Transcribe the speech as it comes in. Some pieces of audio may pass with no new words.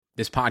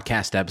This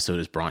podcast episode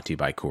is brought to you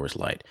by Coors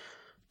Light.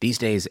 These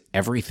days,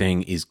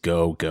 everything is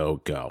go, go,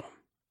 go.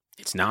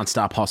 It's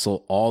nonstop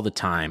hustle all the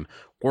time.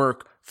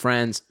 Work,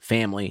 friends,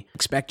 family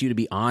expect you to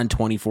be on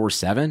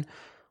 24/7.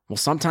 Well,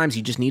 sometimes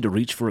you just need to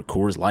reach for a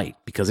Coors Light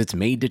because it's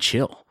made to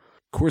chill.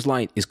 Coors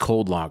Light is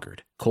cold lagered,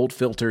 cold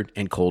filtered,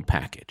 and cold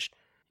packaged.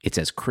 It's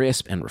as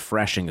crisp and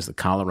refreshing as the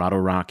Colorado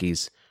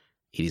Rockies.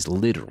 It is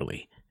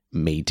literally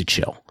made to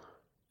chill.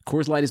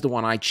 Coors Light is the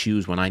one I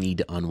choose when I need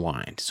to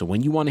unwind. So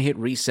when you want to hit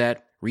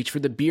reset, reach for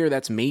the beer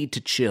that's made to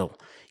chill.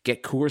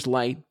 Get Coors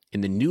Light in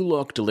the new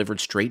look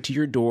delivered straight to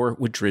your door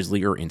with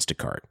Drizzly or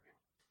Instacart.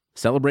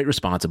 Celebrate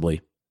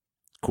responsibly.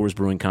 Coors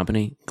Brewing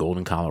Company,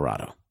 Golden,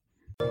 Colorado.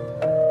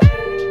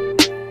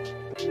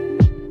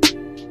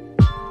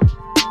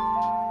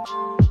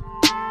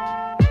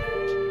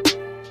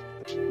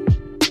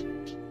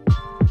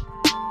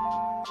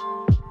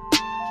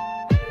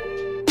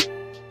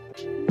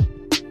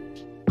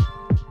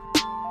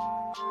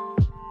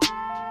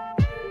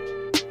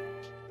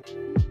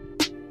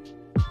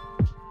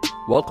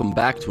 Welcome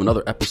back to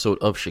another episode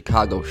of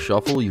Chicago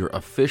Shuffle, your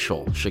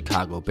official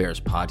Chicago Bears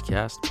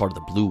podcast, part of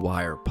the Blue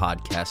Wire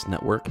Podcast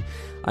Network.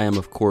 I am,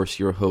 of course,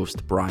 your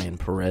host, Brian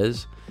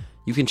Perez.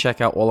 You can check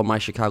out all of my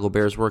Chicago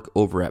Bears work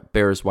over at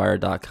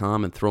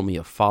bearswire.com and throw me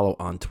a follow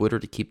on Twitter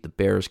to keep the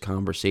Bears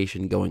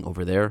conversation going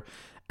over there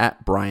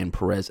at Brian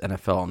Perez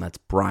NFL, and that's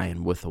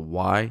Brian with a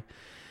Y.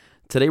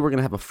 Today we're going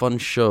to have a fun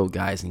show,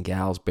 guys and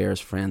gals,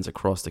 Bears fans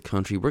across the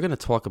country. We're going to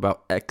talk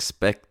about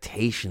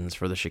expectations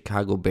for the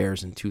Chicago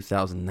Bears in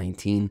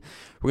 2019.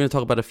 We're going to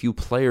talk about a few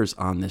players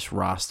on this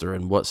roster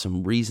and what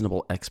some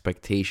reasonable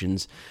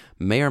expectations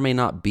may or may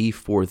not be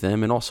for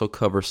them, and also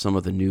cover some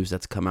of the news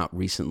that's come out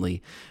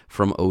recently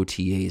from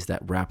OTAs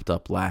that wrapped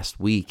up last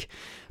week.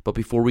 But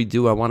before we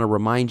do, I want to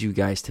remind you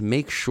guys to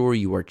make sure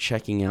you are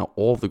checking out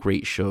all the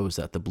great shows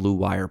that the Blue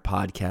Wire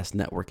Podcast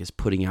Network is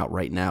putting out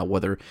right now,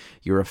 whether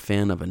you're a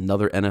fan of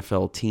another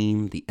NFL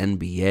team, the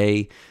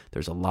NBA.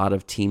 There's a lot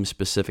of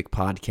team-specific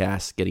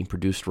podcasts getting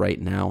produced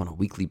right now on a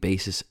weekly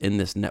basis in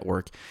this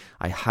network.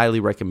 I highly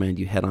recommend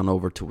you head on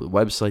over to the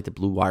website, the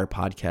Blue Wire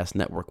Podcast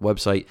Network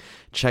website.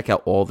 Check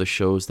out all the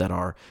shows that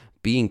are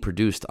being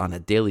produced on a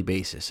daily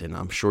basis, and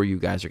I'm sure you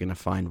guys are going to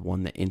find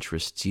one that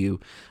interests you.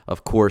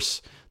 Of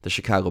course, the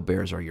Chicago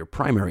Bears are your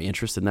primary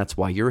interest, and that's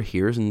why you're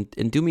here.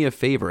 And do me a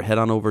favor, head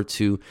on over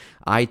to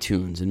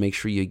iTunes and make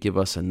sure you give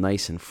us a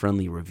nice and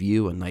friendly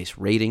review, a nice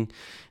rating.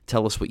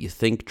 Tell us what you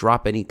think.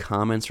 Drop any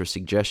comments or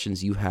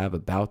suggestions you have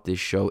about this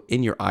show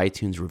in your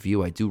iTunes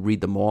review. I do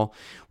read them all.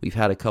 We've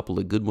had a couple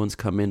of good ones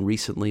come in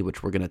recently,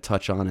 which we're going to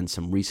touch on in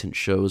some recent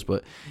shows.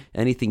 But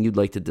anything you'd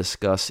like to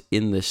discuss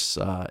in this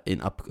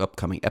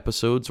upcoming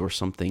episodes, or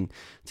something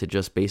to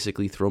just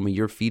basically throw me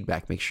your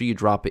feedback, make sure you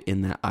drop it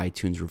in that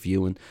iTunes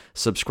review, and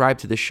subscribe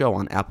to the show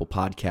on Apple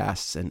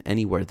Podcasts and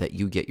anywhere that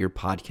you get your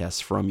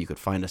podcasts from. You could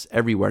find us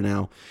everywhere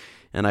now.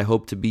 And I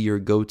hope to be your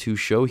go-to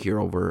show here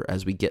over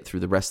as we get through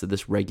the rest of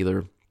this as we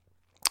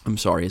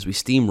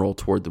steamroll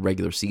toward the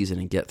regular season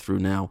and get through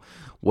now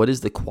what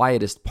is the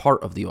quietest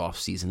part of the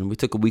offseason. And we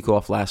took a week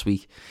off last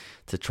week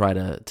to try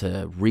to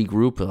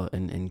regroup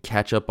and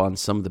catch up on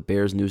some of the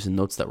Bears news and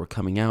notes that were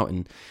coming out.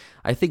 And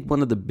I think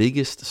one of the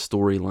biggest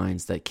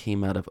storylines that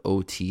came out of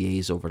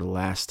OTAs over the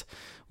last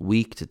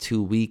week to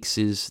 2 weeks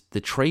is the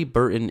Trey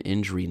Burton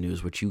injury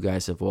news, which you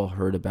guys have all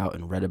heard about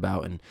and read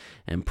about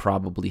and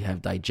probably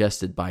have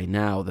digested by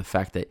now. The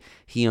fact that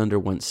he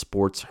underwent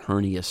sports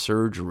hernia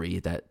surgery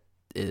that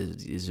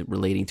is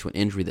relating to an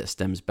injury that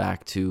stems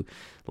back to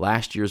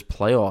last year's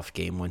playoff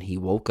game when he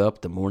woke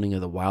up the morning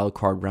of the wild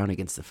card round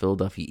against the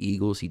Philadelphia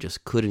Eagles. He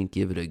just couldn't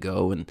give it a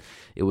go, and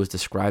it was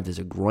described as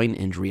a groin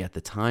injury at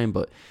the time.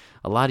 But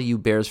a lot of you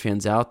Bears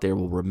fans out there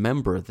will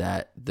remember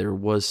that there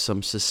was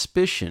some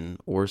suspicion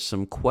or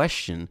some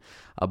question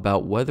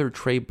about whether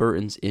Trey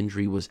Burton's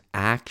injury was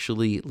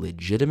actually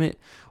legitimate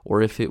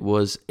or if it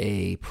was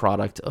a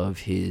product of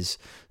his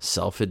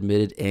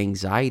self-admitted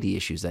anxiety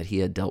issues that he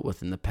had dealt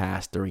with in the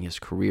past during his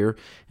career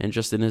and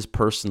just in his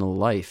personal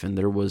life. And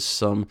there was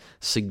some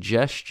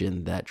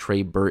suggestion that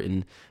Trey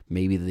Burton,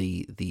 maybe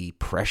the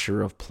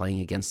pressure of playing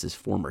against his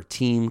former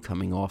team,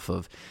 coming off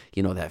of,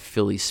 that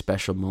Philly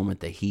special moment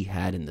that he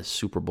had in the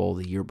Super Bowl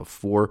the year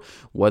before,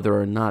 whether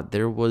or not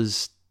there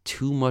was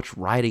too much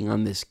riding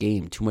on this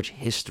game, too much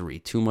history,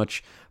 too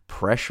much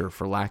pressure,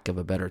 for lack of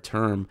a better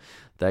term,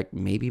 that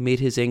maybe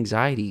made his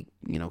anxiety,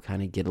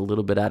 kind of get a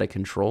little bit out of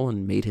control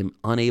and made him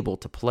unable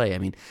to play. I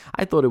mean,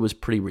 I thought it was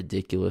pretty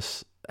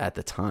ridiculous at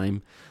the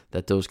time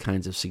that those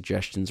kinds of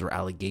suggestions or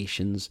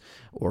allegations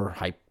or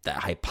that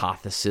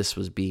hypothesis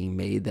was being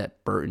made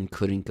that Burton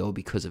couldn't go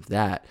because of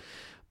that.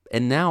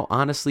 And now,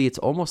 honestly, it's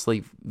almost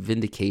like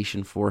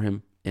vindication for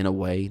him in a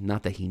way.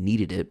 Not that he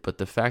needed it, but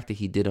the fact that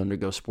he did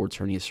undergo sports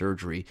hernia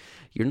surgery,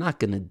 you're not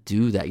going to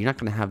do that. You're not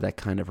going to have that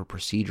kind of a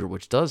procedure,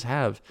 which does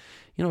have,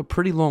 a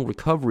pretty long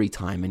recovery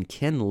time and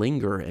can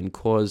linger and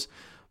cause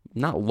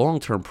not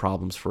long-term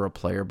problems for a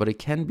player, but it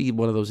can be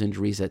one of those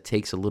injuries that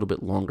takes a little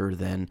bit longer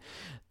than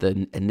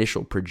the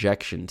initial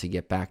projection to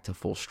get back to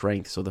full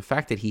strength. So the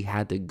fact that he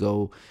had to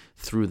go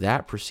through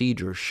that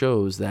procedure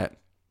shows that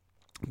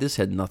this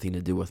had nothing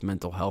to do with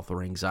mental health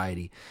or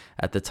anxiety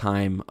at the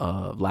time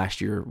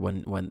last year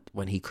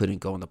when he couldn't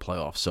go in the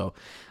playoffs. So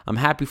I'm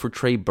happy for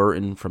Trey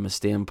Burton from a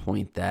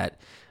standpoint that,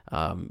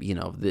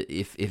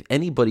 if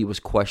anybody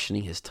was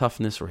questioning his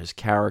toughness or his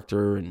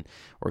character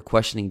or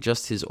questioning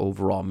just his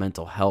overall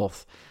mental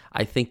health,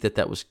 I think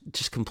that was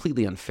just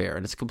completely unfair.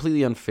 And it's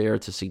completely unfair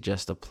to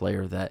suggest a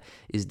player that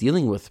is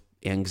dealing with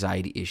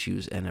anxiety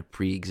issues and a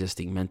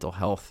pre-existing mental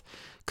health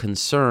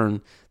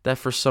concern that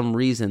for some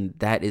reason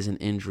that is an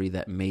injury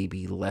that may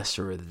be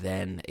lesser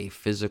than a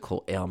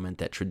physical ailment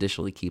that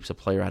traditionally keeps a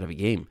player out of a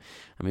game.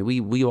 I mean,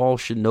 we all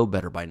should know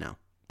better by now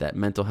that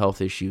mental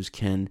health issues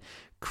can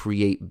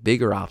create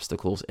bigger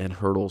obstacles and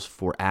hurdles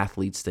for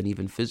athletes than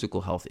even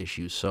physical health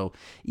issues. So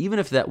even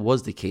if that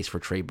was the case for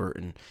Trey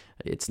Burton,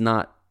 it's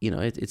not,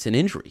 it's an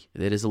injury.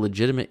 It is a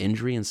legitimate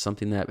injury and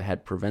something that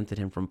had prevented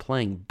him from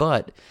playing.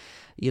 But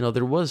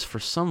there was, for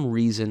some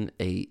reason,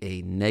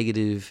 a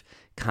negative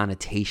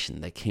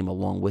connotation that came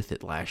along with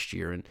it last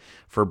year. And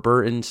for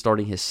Burton,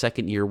 starting his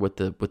second year with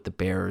the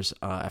Bears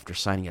after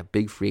signing a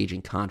big free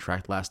agent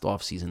contract last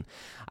offseason,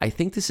 I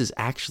think this is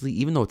actually,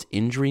 even though it's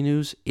injury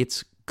news,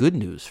 it's good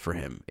news for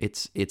him.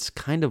 It's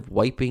kind of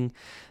wiping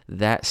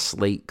that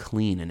slate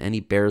clean, and any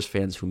Bears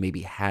fans who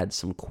maybe had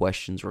some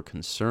questions or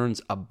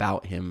concerns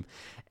about him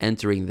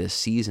entering this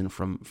season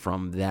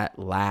from that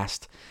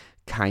last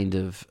kind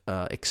of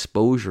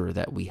exposure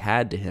that we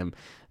had to him,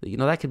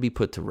 that could be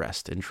put to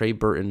rest. And Trey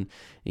Burton,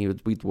 we're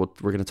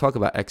going to talk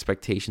about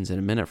expectations in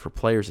a minute for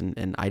players,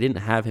 and I didn't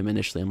have him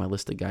initially on my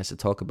list of guys to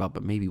talk about,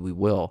 but maybe we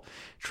will.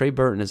 Trey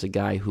Burton is a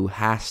guy who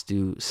has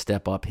to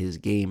step up his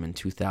game in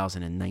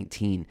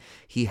 2019.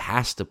 He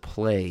has to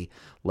play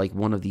like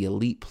one of the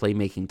elite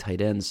playmaking tight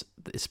ends,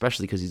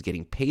 especially because he's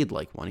getting paid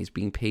like one. He's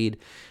being paid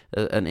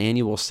an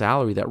annual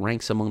salary that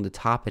ranks among the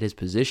top at his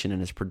position,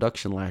 and his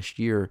production last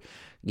year,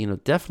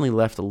 definitely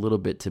left a little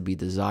bit to be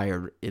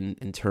desired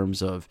in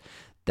terms of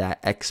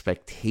that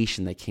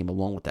expectation that came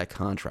along with that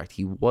contract.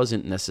 He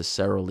wasn't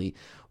necessarily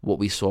what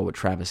we saw with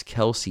Travis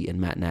Kelce and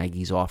Matt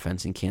Nagy's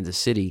offense in Kansas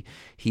City.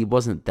 He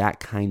wasn't that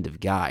kind of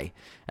guy,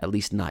 at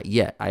least not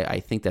yet. I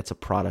think that's a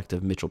product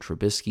of Mitchell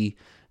Trubisky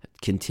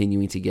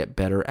continuing to get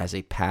better as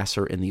a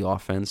passer in the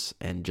offense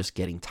and just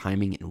getting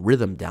timing and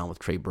rhythm down with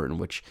Trey Burton,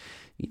 which,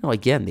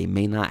 again, they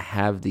may not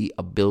have the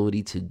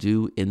ability to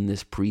do in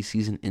this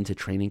preseason into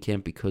training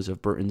camp because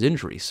of Burton's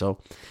injury. So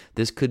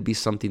this could be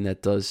something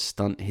that does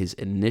stunt his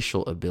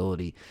initial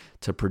ability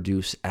to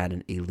produce at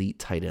an elite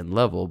tight end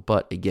level.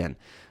 But again,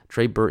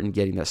 Trey Burton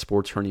getting that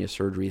sports hernia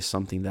surgery is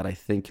something that I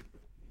think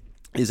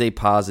is a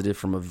positive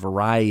from a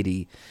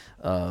variety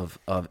of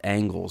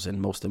angles,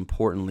 and most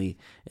importantly,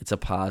 it's a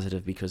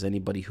positive because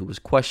anybody who was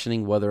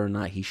questioning whether or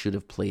not he should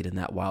have played in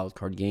that wild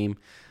card game,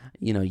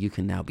 you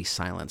can now be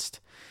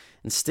silenced.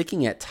 And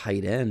sticking at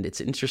tight end,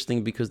 it's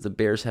interesting because the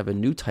Bears have a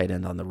new tight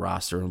end on the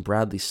roster, and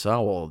Bradley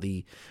Sowell,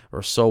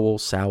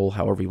 Sowell,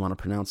 however you want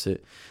to pronounce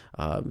it,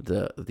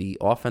 the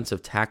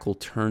offensive tackle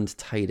turned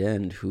tight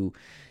end who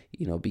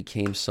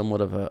became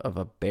somewhat of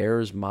a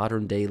Bears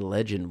modern day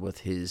legend with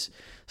his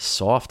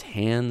soft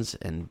hands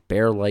and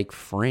bear-like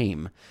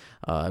frame,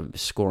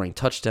 scoring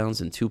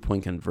touchdowns and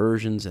 2-point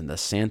conversions and the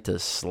Santa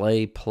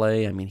sleigh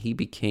play. I mean, he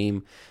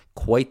became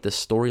quite the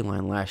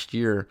storyline last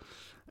year,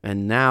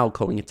 and now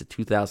going into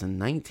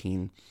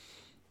 2019,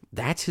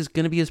 that's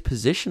going to be his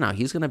position now.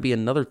 He's going to be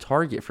another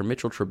target for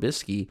Mitchell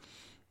Trubisky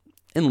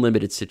in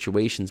limited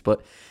situations.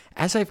 But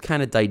as I've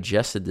kind of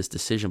digested this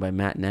decision by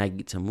Matt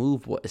Nagy to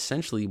move what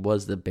essentially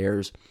was the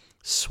Bears'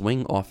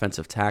 swing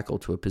offensive tackle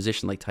to a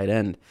position like tight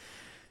end,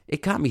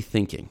 it got me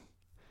thinking.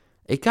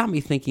 It got me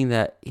thinking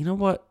that,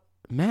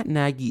 Matt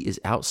Nagy is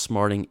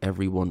outsmarting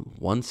everyone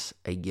once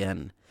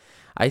again.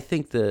 I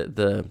think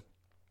the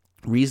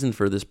reason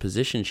for this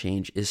position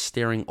change is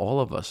staring all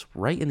of us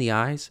right in the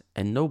eyes,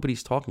 and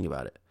nobody's talking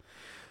about it.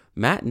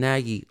 Matt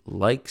Nagy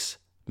likes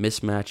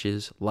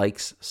mismatches,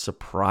 likes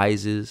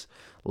surprises,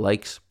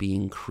 likes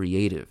being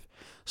creative.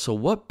 So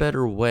what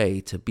better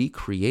way to be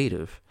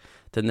creative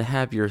than to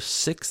have your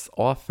sixth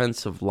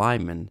offensive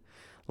lineman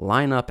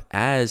line up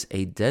as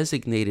a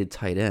designated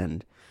tight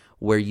end,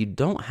 where you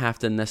don't have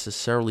to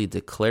necessarily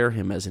declare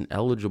him as an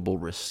eligible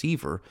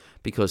receiver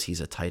because he's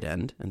a tight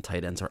end and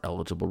tight ends are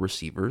eligible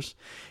receivers.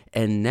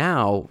 And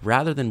now,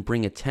 rather than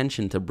bring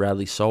attention to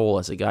Bradley Sowell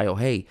as a guy,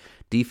 hey,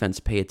 defense,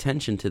 pay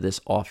attention to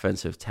this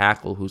offensive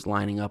tackle who's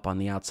lining up on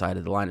the outside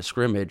of the line of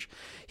scrimmage,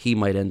 he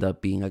might end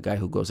up being a guy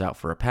who goes out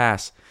for a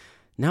pass.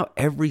 Now,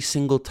 every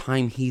single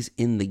time he's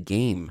in the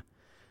game,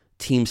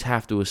 teams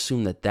have to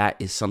assume that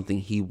is something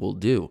he will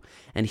do.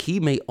 And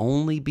he may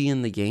only be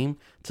in the game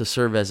to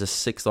serve as a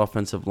sixth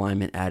offensive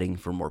lineman, adding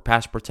for more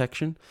pass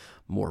protection,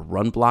 more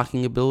run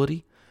blocking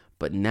ability.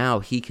 But now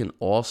he can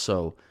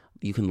also,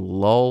 you can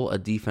lull a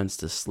defense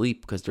to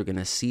sleep because they're going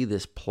to see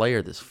this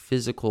player, this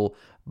physical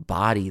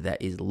body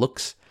that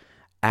looks,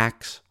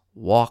 acts,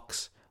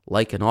 walks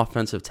like an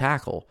offensive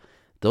tackle,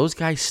 those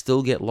guys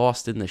still get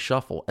lost in the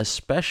shuffle,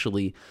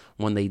 especially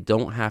when they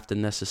don't have to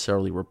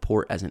necessarily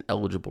report as an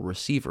eligible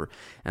receiver.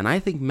 And I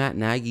think Matt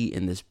Nagy,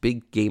 in this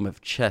big game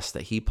of chess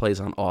that he plays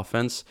on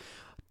offense,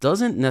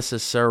 doesn't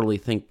necessarily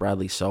think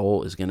Bradley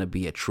Sowell is going to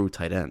be a true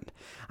tight end.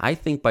 I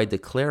think by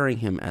declaring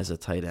him as a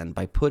tight end,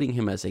 by putting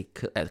him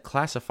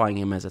classifying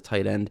him as a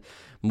tight end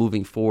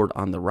moving forward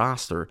on the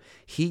roster,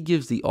 he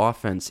gives the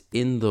offense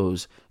in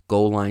those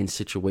goal line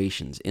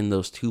situations, in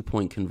those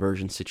 2-point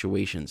conversion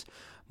situations,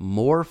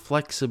 more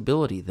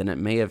flexibility than it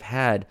may have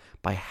had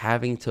by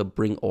having to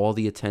bring all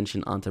the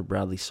attention onto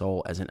Bradley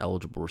Sowell as an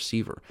eligible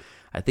receiver.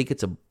 I think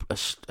it's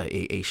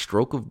a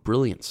stroke of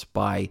brilliance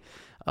by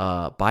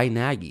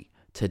Nagy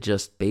to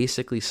just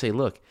basically say,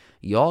 look,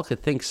 y'all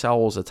could think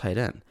Sowell's a tight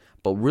end,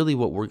 but really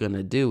what we're going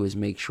to do is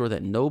make sure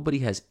that nobody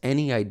has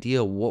any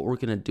idea what we're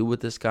going to do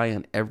with this guy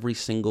on every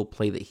single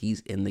play that he's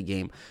in the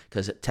game,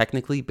 because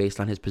technically, based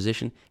on his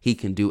position, he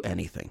can do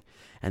anything.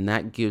 And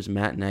that gives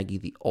Matt Nagy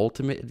the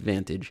ultimate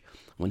advantage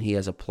when he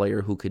has a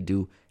player who could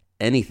do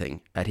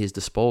anything at his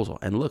disposal.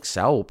 And look,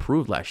 Sowell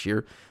proved last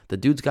year the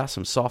dude's got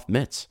some soft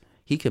mitts.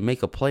 He can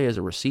make a play as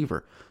a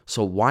receiver.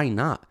 So why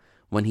not,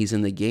 when he's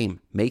in the game,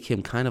 make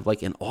him kind of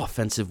like an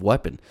offensive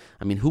weapon?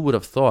 I mean, who would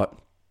have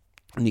thought,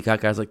 and you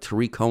got guys like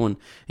Tariq Cohen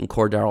and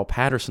Cordarrelle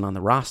Patterson on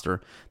the roster,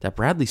 that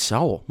Bradley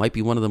Sowell might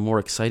be one of the more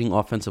exciting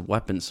offensive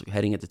weapons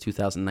heading into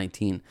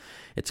 2019.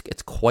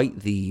 It's quite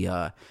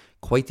the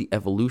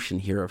evolution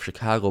here of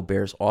Chicago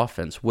Bears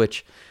offense,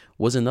 which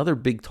was another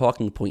big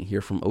talking point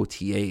here from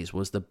OTAs,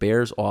 was the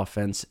Bears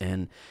offense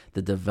and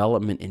the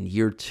development in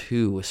year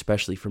 2,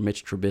 especially for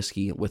Mitch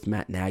Trubisky with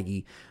Matt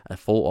Nagy, a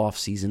full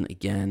offseason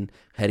again,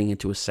 heading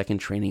into a second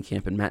training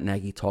camp. And Matt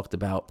Nagy talked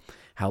about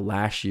how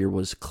last year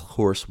was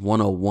course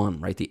 101,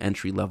 right? The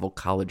entry-level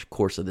college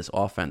course of this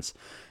offense.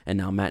 And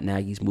now Matt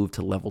Nagy's moved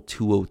to level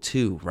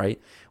 202,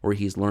 right? Where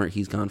he's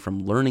gone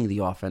from learning the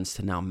offense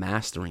to now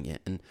mastering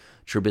it. And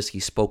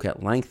Trubisky spoke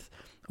at length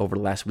over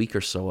the last week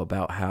or so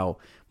about how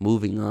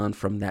moving on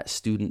from that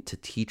student to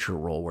teacher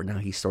role, where now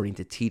he's starting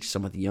to teach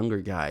some of the younger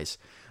guys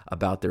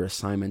about their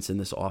assignments in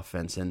this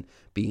offense and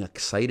being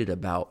excited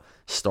about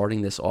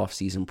starting this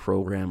offseason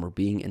program or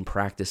being in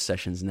practice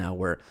sessions now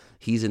where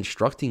he's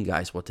instructing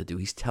guys what to do.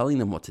 He's telling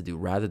them what to do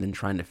rather than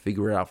trying to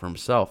figure it out for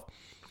himself.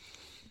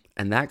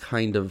 And that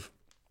kind of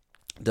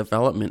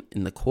development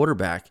in the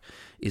quarterback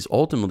is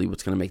ultimately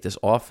what's going to make this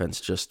offense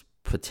just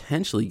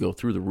potentially go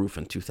through the roof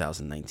in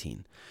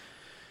 2019.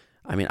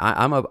 I mean,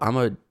 I'm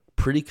a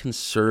pretty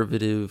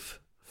conservative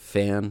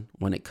fan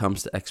when it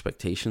comes to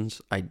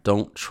expectations. I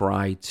don't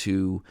try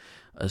to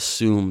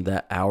assume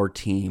that our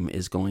team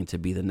is going to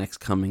be the next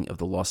coming of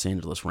the Los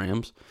Angeles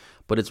Rams,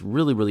 but it's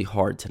really, really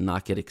hard to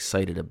not get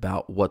excited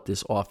about what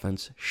this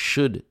offense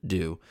should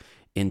do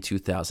in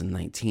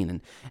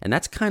 2019. And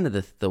that's kind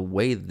of the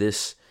way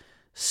this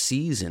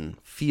season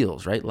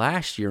feels, right?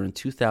 Last year in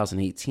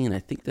 2018, I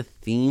think the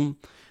theme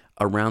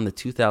around the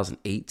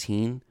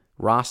 2018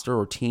 roster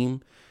or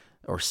team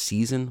or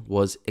season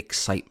was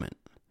excitement.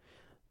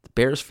 The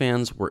Bears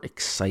fans were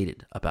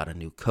excited about a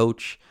new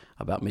coach,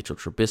 about Mitchell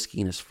Trubisky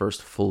in his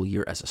first full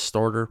year as a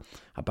starter,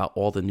 about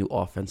all the new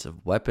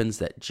offensive weapons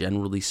that,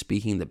 generally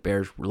speaking, the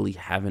Bears really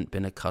haven't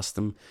been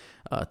accustomed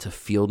to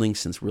fielding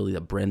since really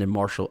the Brandon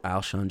Marshall,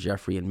 Alshon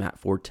Jeffrey, and Matt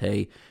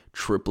Forte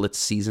triplet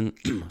season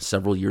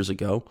several years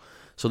ago.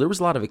 So there was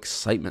a lot of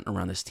excitement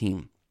around this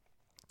team.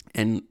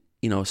 And,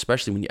 you know,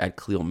 especially when you add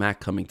Khalil Mack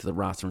coming to the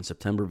roster in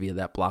September via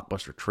that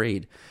blockbuster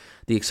trade,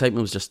 the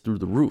excitement was just through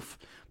the roof.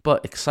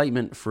 But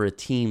excitement for a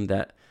team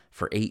that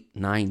for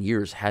 8-9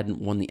 years hadn't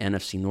won the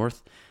NFC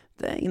North,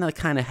 that, you know,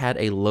 kind of had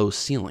a low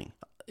ceiling.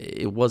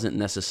 It wasn't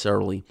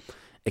necessarily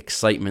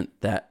excitement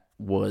that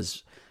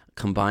was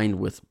combined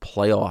with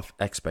playoff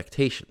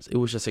expectations. It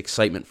was just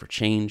excitement for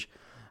change,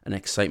 an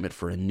excitement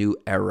for a new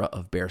era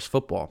of Bears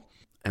football.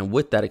 And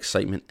with that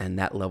excitement and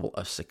that level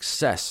of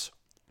success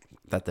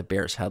that the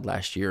Bears had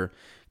last year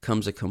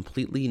comes a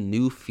completely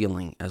new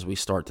feeling as we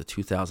start the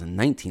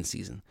 2019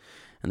 season.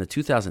 And the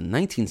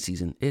 2019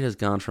 season, it has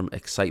gone from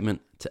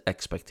excitement to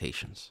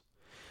expectations.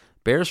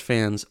 Bears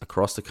fans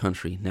across the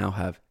country now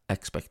have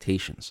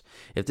expectations.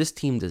 If this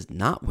team does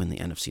not win the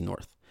NFC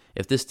North,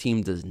 if this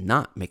team does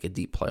not make a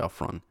deep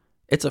playoff run,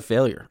 it's a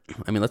failure.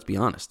 I mean, let's be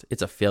honest.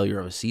 It's a failure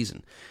of a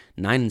season.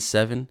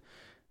 9-7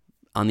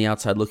 on the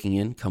outside looking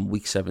in come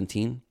week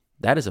 17,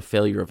 that is a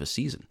failure of a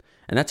season.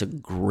 And that's a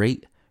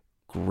great,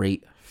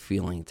 great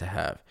feeling to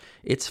have.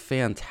 It's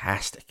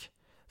fantastic,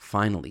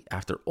 finally,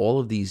 after all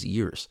of these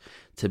years,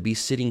 to be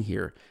sitting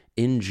here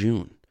in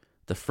June,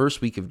 the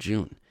first week of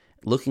June,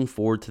 looking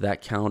forward to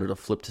that calendar to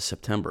flip to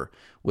September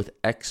with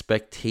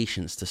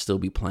expectations to still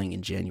be playing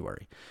in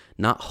January.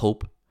 Not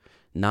hope,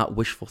 not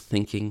wishful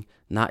thinking,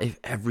 not if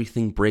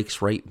everything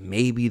breaks right,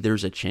 maybe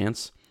there's a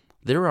chance.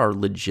 There are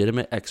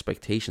legitimate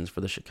expectations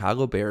for the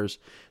Chicago Bears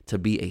to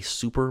be a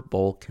Super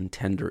Bowl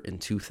contender in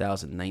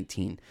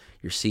 2019.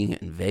 You're seeing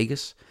it in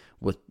Vegas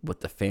with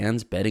the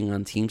fans betting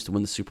on teams to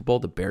win the Super Bowl.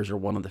 The Bears are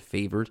one of the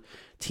favored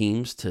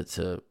teams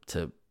to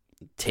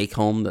take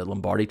home the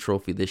Lombardi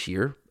Trophy this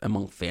year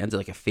among fans,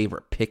 like a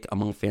favorite pick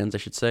among fans, I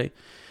should say.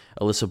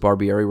 Alyssa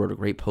Barbieri wrote a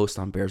great post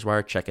on Bears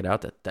Wire. Check it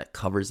out. That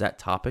covers that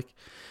topic.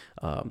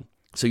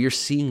 So you're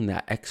seeing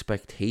that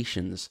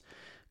expectations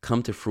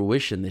come to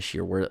fruition this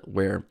year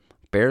where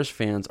Bears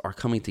fans are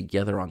coming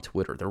together on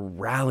Twitter. They're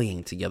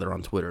rallying together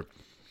on Twitter.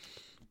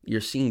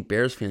 You're seeing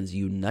Bears fans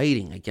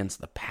uniting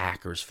against the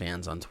Packers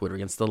fans on Twitter,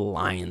 against the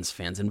Lions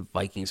fans and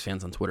Vikings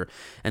fans on Twitter.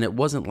 And it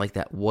wasn't like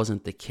that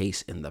wasn't the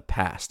case in the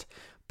past,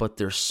 but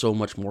there's so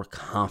much more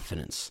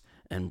confidence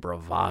and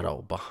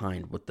bravado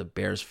behind what the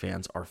Bears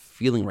fans are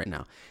feeling right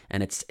now.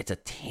 And it's a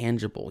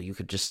tangible, you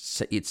could just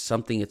say, it's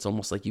something, it's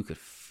almost like you could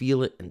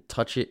feel it and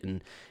touch it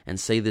and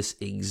say this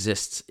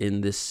exists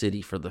in this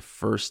city for the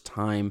first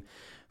time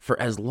for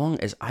as long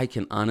as I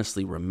can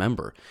honestly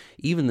remember.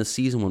 Even the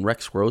season when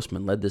Rex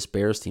Grossman led this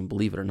Bears team,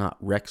 believe it or not,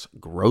 Rex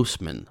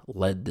Grossman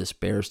led this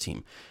Bears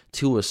team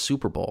to a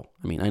Super Bowl.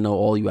 I mean, I know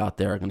all you out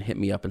there are going to hit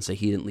me up and say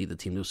he didn't lead the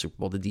team to a Super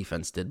Bowl, the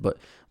defense did, but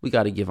we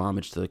got to give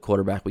homage to the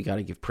quarterback. We got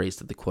to give praise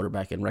to the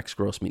quarterback. And Rex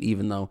Grossman,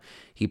 even though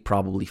he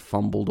probably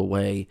fumbled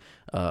away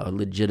a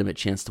legitimate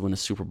chance to win a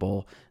Super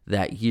Bowl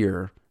that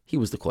year, he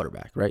was the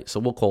quarterback, right?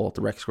 So we'll call it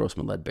the Rex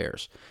Grossman-led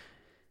Bears.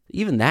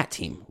 Even that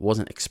team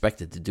wasn't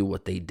expected to do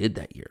what they did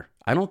that year.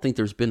 I don't think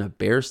there's been a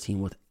Bears team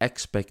with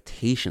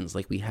expectations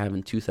like we have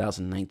in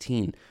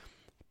 2019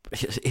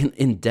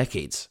 in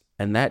decades.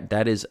 And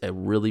that is a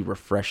really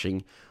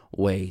refreshing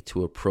way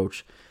to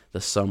approach the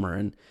summer.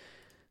 And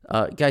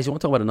guys, you want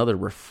to talk about another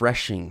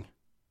refreshing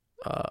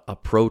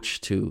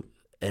approach to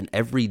an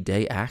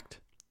everyday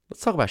act?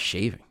 Let's talk about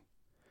shaving.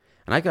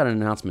 And I got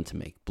an announcement to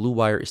make. Blue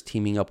Wire is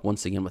teaming up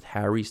once again with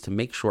Harry's to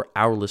make sure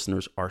our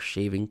listeners are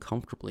shaving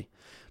comfortably.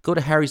 Go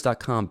to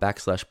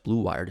harrys.com/Blue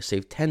Wire to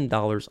save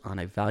 $10 on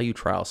a value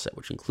trial set,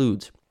 which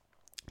includes,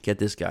 get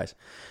this guys,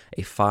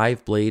 a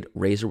 5-blade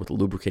razor with a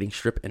lubricating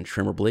strip and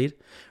trimmer blade,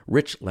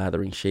 rich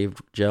lathering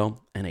shave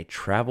gel, and a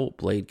travel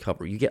blade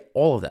cover. You get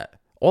all of that,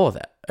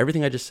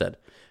 everything I just said,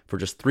 for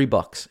just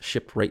 $3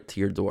 shipped right to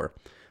your door.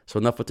 So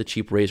enough with the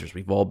cheap razors.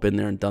 We've all been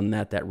there and done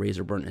that. That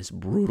razor burn is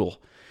brutal.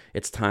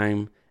 It's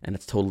time, and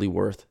it's totally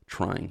worth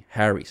trying.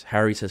 Harry's.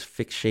 Harry's has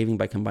fixed shaving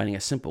by combining a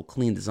simple,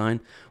 clean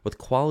design with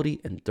quality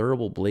and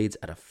durable blades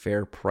at a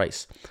fair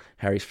price.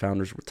 Harry's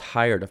founders were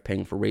tired of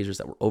paying for razors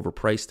that were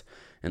overpriced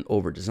and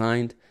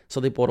overdesigned, so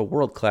they bought a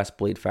world-class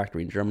blade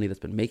factory in Germany that's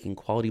been making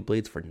quality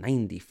blades for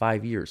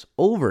 95 years,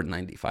 over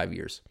 95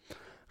 years.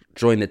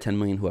 Join the 10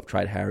 million who have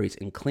tried Harry's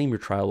and claim your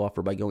trial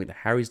offer by going to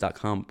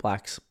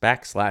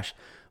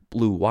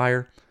harrys.com/Blue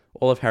Wire.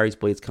 All of Harry's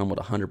blades come with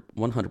a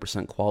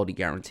 100% quality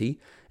guarantee.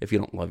 If you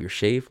don't love your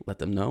shave, let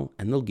them know,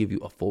 and they'll give you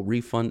a full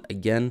refund.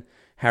 Again,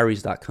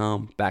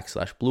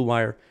 harrys.com/Blue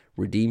Wire.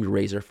 Redeem your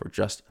razor for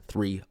just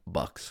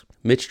 $3.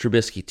 Mitch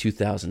Trubisky,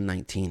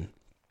 2019.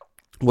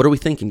 What are we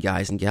thinking,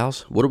 guys and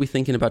gals? What are we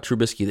thinking about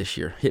Trubisky this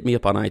year? Hit me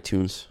up on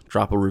iTunes.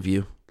 Drop a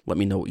review. Let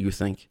me know what you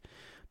think.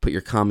 Put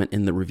your comment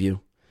in the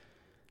review.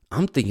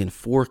 I'm thinking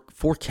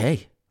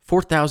 4K,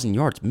 4,000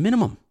 yards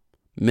minimum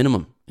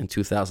in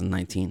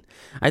 2019.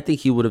 I think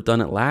he would have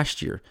done it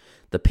last year.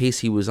 The pace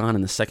he was on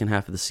in the second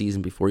half of the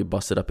season before he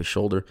busted up his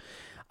shoulder,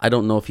 I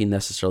don't know if he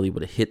necessarily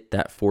would have hit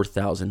that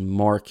 4,000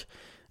 mark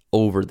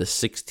over the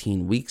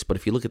 16 weeks, but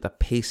if you look at the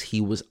pace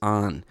he was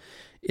on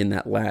in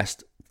that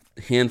last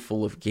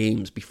handful of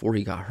games before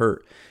he got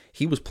hurt,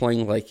 he was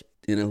playing like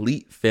an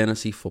elite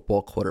fantasy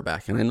football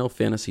quarterback. And I know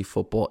fantasy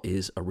football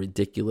is a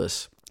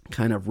ridiculous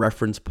kind of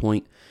reference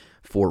point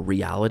for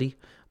reality,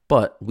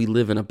 but we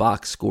live in a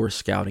box score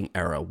scouting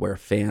era where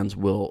fans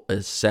will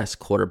assess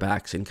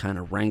quarterbacks and kind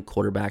of rank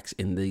quarterbacks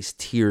in these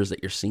tiers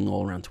that you're seeing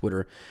all around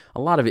Twitter.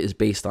 A lot of it is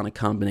based on a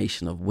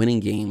combination of winning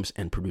games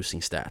and producing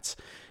stats.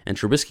 And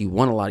Trubisky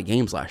won a lot of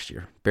games last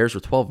year. Bears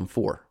were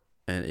 12-4,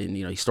 and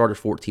he started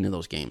 14 of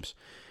those games.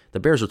 The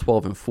Bears were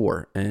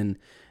 12-4, and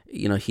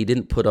he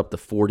didn't put up the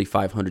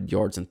 4,500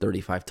 yards and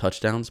 35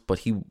 touchdowns, but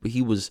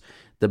he was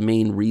the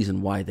main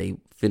reason why they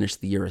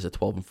finished the year as a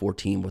 12-4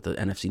 team with the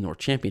NFC North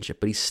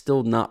Championship. But he's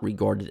still not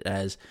regarded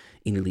as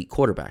an elite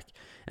quarterback.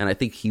 And I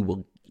think he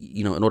will,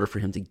 in order for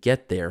him to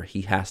get there,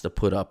 he has to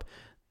put up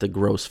the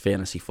gross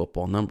fantasy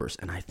football numbers.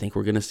 And I think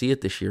we're going to see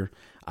it this year.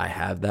 I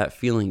have that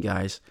feeling,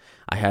 guys.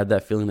 I have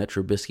that feeling that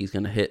Trubisky is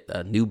going to hit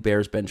a new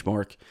Bears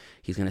benchmark.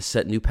 He's going to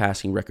set new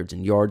passing records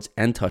in yards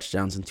and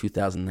touchdowns in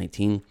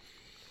 2019.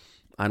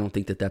 I don't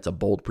think that that's a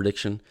bold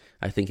prediction.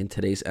 I think in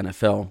today's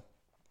NFL,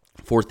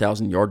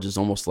 4,000 yards is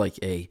almost like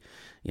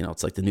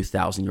it's like the new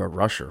 1,000-yard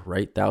rusher,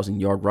 right?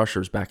 1,000-yard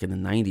rushers back in the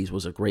 90s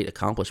was a great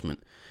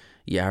accomplishment.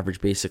 You average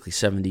basically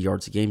 70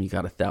 yards a game, you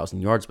got 1,000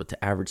 yards, but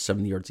to average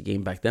 70 yards a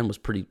game back then was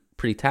pretty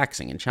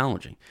taxing and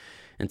challenging.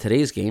 In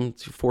today's game,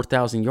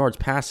 4,000 yards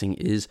passing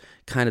is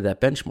kind of that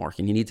benchmark,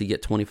 and you need to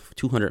get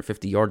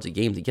 250 yards a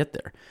game to get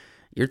there.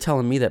 You're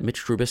telling me that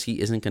Mitch Trubisky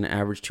isn't going to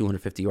average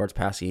 250 yards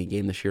passing a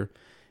game this year?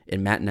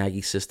 In Matt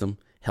Nagy's system,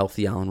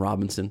 healthy Allen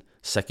Robinson,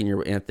 second year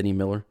with Anthony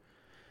Miller,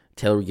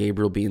 Taylor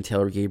Gabriel being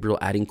Taylor Gabriel,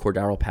 adding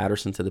Cordarrelle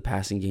Patterson to the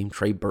passing game,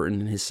 Trey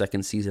Burton in his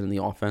second season in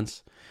the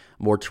offense,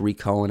 more Tariq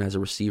Cohen as a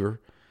receiver.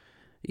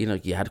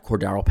 You had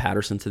Cordero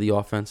Patterson to the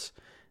offense.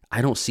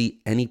 I don't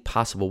see any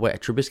possible way.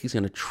 Trubisky's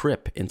going to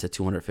trip into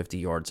 250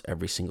 yards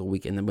every single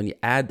week. And then when you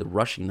add the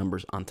rushing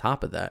numbers on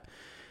top of that,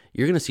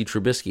 you're going to see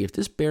Trubisky, if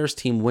this Bears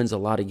team wins a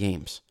lot of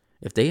games,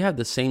 if they have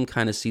the same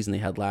kind of season they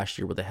had last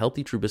year with a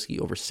healthy Trubisky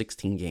over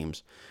 16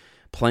 games,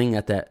 playing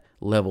at that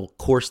level,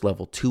 course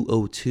level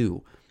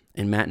 202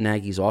 in Matt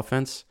Nagy's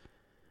offense,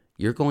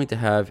 you're going to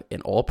have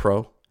an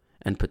all-pro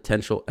and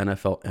potential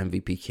NFL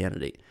MVP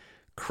candidate.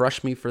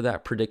 Crush me for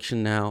that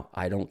prediction now.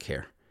 I don't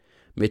care.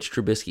 Mitch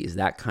Trubisky is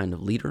that kind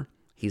of leader.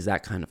 He's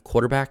that kind of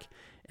quarterback.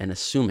 And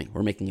assuming,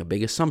 we're making a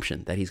big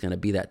assumption that he's going to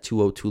be that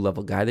 202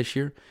 level guy this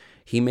year,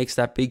 he makes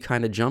that big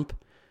kind of jump,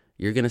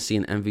 you're going to see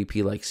an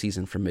MVP-like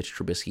season from Mitch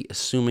Trubisky,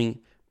 assuming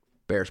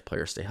Bears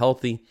players stay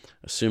healthy,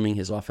 assuming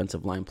his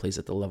offensive line plays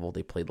at the level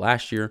they played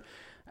last year,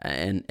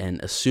 and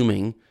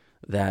assuming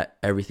that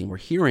everything we're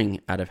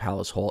hearing out of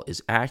Halas Hall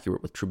is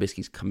accurate with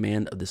Trubisky's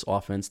command of this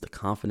offense, the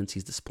confidence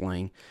he's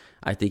displaying.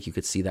 I think you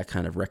could see that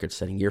kind of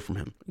record-setting year from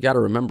him. You got to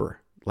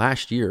remember,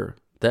 last year,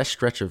 that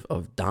stretch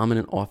of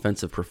dominant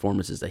offensive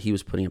performances that he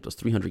was putting up, those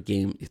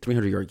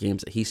 300-yard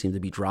games that he seemed to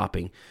be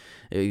dropping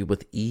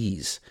with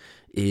ease,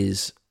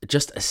 is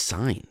just a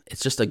sign.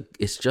 It's just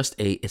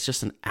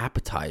an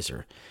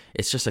appetizer.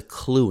 It's just a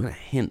clue and a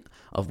hint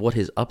of what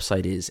his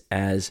upside is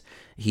as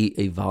he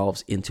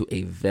evolves into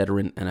a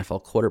veteran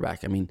NFL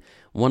quarterback. I mean,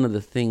 one of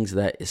the things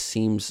that just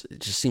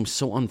seems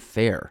so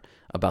unfair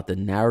about the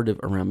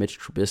narrative around Mitch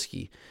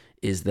Trubisky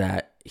is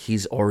that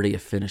he's already a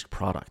finished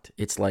product.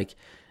 It's like,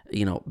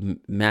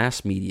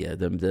 mass media,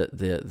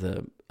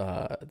 the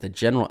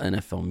general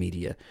NFL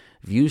media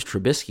views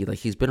Trubisky like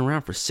he's been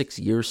around for 6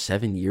 years,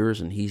 7 years,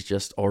 and he's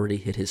just already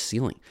hit his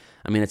ceiling.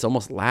 I mean, it's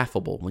almost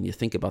laughable when you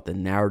think about the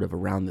narrative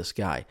around this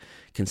guy,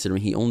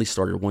 considering he only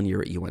started 1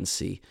 year at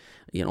UNC.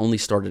 He only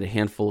started a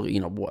handful,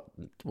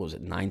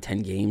 9, 10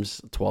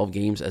 games, 12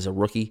 games as a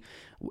rookie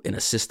in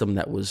a system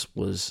that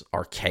was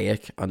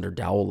archaic under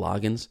Dowell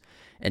Loggins.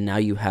 And now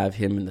you have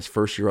him in this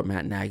first year at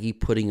Matt Nagy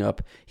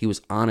he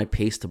was on a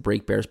pace to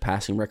break Bears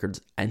passing records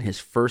in his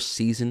first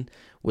season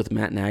with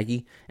Matt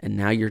Nagy. And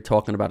now you're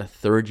talking about a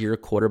third-year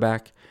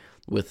quarterback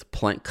with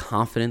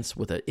confidence,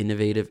 with an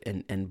innovative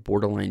and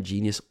borderline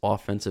genius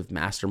offensive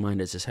mastermind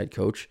as his head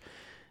coach.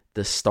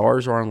 The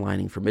stars are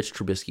aligning for Mitch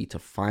Trubisky to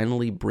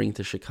finally bring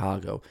to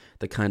Chicago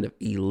the kind of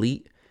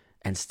elite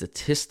and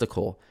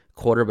statistical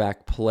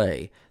quarterback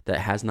play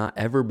that has not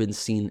ever been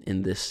seen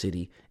in this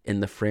city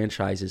in the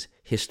franchise's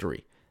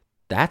history.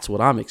 That's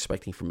what I'm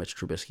expecting from Mitch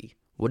Trubisky.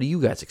 What are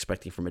you guys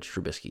expecting from Mitch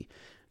Trubisky?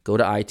 Go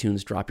to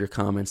iTunes, drop your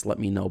comments, let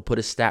me know. Put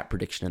a stat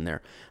prediction in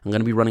there. I'm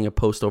going to be running a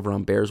post over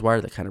on Bears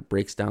Wire that kind of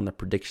breaks down the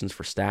predictions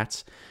for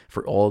stats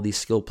for all of these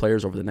skilled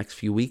players over the next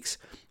few weeks.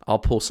 I'll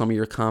pull some of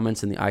your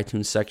comments in the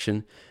iTunes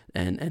section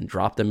and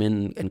drop them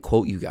in and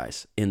quote you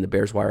guys in the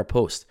Bears Wire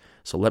post.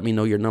 So let me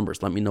know your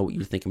numbers. Let me know what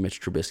you think of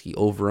Mitch Trubisky.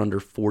 Over under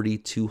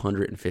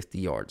 4,250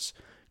 yards.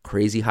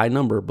 Crazy high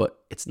number, but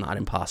it's not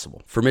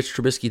impossible. For Mitch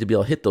Trubisky to be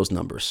able to hit those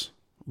numbers,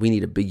 we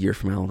need a big year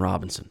from Allen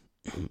Robinson.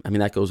 I mean,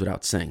 that goes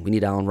without saying. We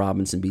need Allen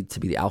Robinson to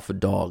be the alpha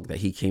dog that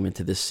he came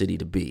into this city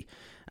to be.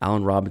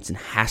 Allen Robinson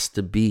has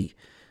to be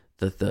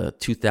the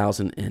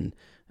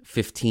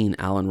 2015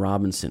 Allen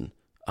Robinson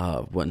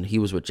when he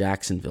was with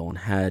Jacksonville and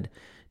had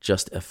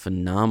just a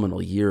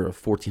phenomenal year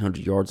of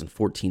 1,400 yards and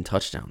 14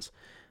 touchdowns.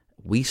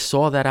 We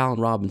saw that Allen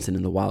Robinson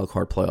in the wild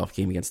card playoff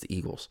game against the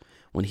Eagles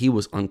when he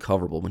was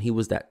uncoverable, when he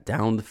was that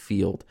down the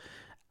field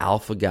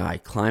alpha guy,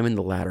 climbing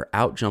the ladder,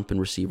 out jumping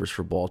receivers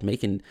for balls,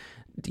 making,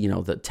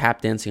 the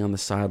tap dancing on the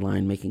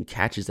sideline, making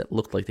catches that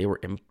looked like they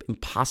were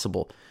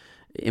improbable,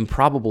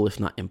 if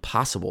not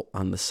impossible,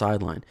 on the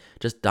sideline,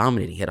 just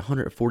dominating. He had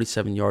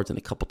 147 yards and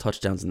a couple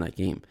touchdowns in that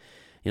game.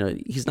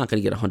 He's not going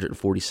to get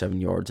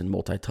 147 yards and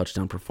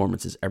multi-touchdown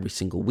performances every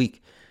single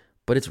week,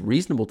 but it's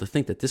reasonable to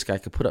think that this guy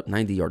could put up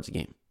 90 yards a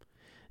game,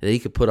 that he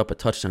could put up a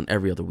touchdown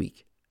every other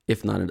week,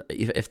 if not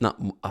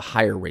a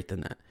higher rate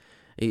than that.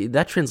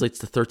 That translates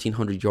to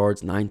 1,300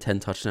 yards, 9, 10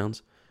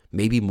 touchdowns,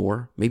 maybe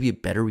more, maybe a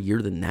better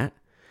year than that.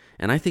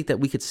 And I think that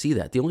we could see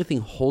that. The only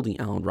thing holding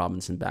Allen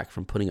Robinson back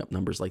from putting up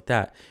numbers like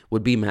that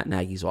would be Matt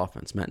Nagy's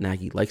offense. Matt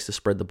Nagy likes to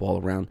spread the ball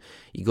around.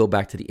 You go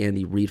back to the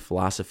Andy Reid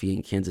philosophy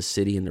in Kansas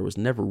City, and there was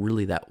never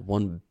really that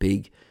one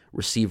big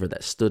receiver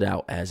that stood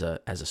out as a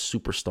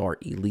superstar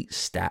elite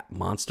stat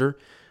monster.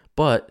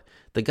 But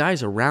the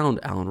guys around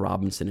Allen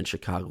Robinson in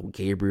Chicago,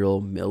 Gabriel,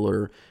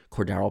 Miller,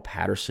 Cordero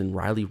Patterson,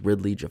 Riley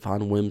Ridley,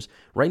 Javon Wims,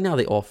 right now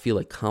they all feel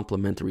like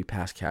complementary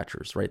pass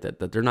catchers, right?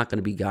 That they're not going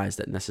to be guys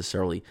that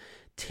necessarily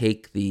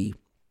take the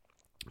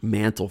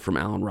mantle from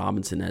Allen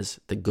Robinson as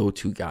the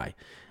go-to guy.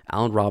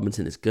 Allen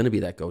Robinson is going to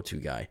be that go-to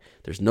guy.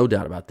 There's no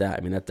doubt about that.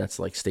 I mean, that's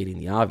like stating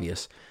the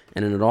obvious.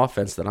 And in an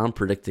offense that I'm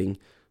predicting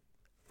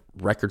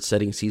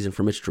record-setting season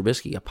for Mitch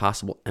Trubisky, a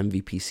possible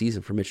MVP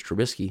season for Mitch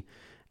Trubisky,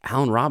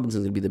 Allen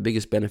Robinson is going to be the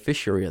biggest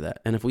beneficiary of that.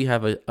 And if we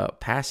have a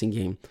passing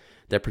game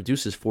that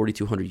produces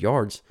 4,200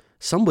 yards,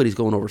 somebody's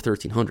going over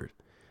 1,300.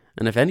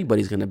 And if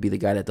anybody's going to be the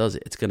guy that does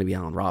it, it's going to be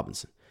Allen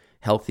Robinson.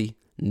 Healthy,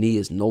 Knee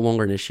is no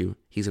longer an issue.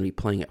 He's going to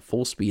be playing at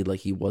full speed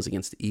like he was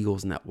against the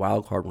Eagles in that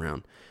wild card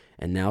round.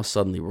 And now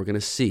suddenly we're going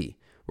to see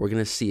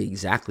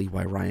exactly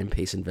why Ryan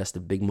Pace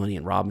invested big money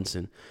in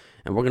Robinson.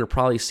 And we're going to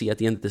probably see at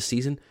the end of the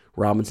season,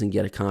 Robinson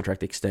get a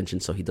contract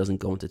extension so he doesn't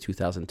go into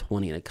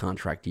 2020 in a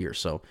contract year.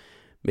 So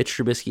Mitch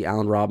Trubisky,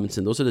 Allen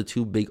Robinson, those are the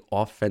two big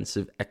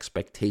offensive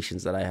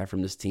expectations that I have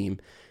from this team.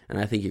 And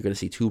I think you're going to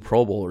see two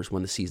Pro Bowlers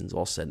when the season's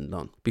all said and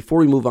done. Before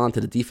we move on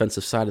to the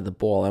defensive side of the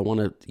ball, I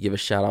want to give a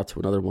shout out to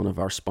another one of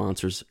our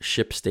sponsors,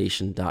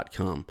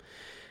 ShipStation.com.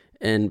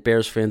 And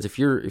Bears fans, if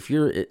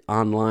you're an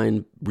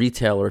online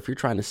retailer, if you're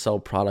trying to sell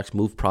products,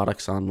 move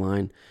products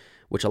online,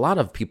 which a lot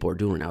of people are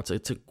doing now,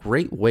 it's a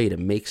great way to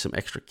make some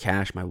extra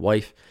cash. My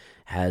wife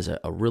has a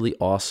really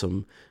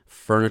awesome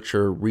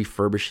furniture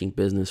refurbishing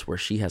business where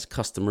she has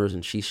customers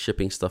and she's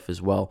shipping stuff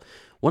as well.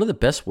 One of the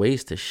best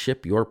ways to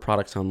ship your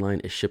products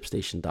online is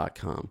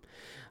ShipStation.com.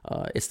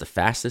 It's the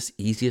fastest,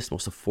 easiest,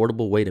 most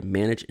affordable way to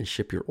manage and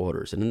ship your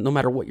orders. And no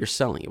matter what you're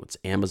selling, if it's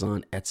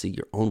Amazon, Etsy,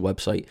 your own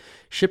website,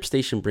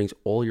 ShipStation brings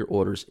all your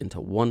orders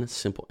into one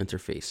simple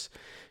interface.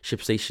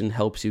 ShipStation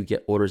helps you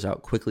get orders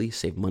out quickly,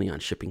 save money on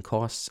shipping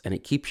costs, and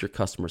it keeps your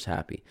customers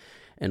happy.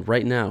 And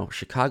right now,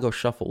 Chicago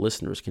Shuffle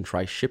listeners can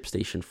try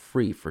ShipStation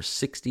free for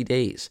 60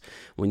 days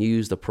when you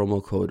use the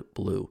promo code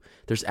BLUE.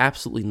 There's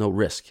absolutely no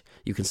risk.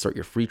 You can start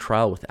your free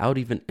trial without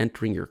even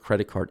entering your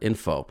credit card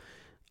info.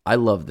 I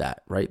love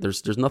that, right?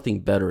 There's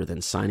nothing better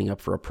than signing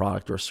up for a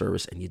product or a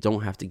service and you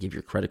don't have to give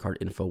your credit card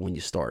info when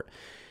you start.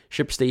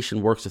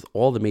 ShipStation works with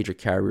all the major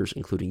carriers,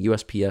 including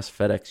USPS,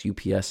 FedEx,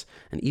 UPS,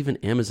 and even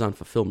Amazon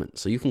Fulfillment,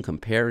 so you can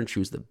compare and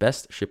choose the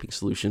best shipping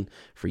solution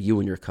for you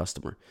and your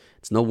customer.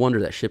 It's no wonder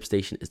that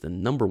ShipStation is the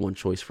 #1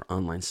 choice for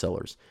online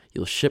sellers.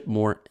 You'll ship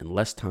more in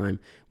less time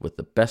with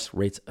the best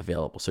rates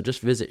available. So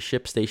just visit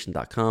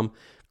ShipStation.com,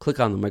 click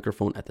on the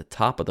microphone at the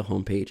top of the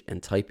homepage,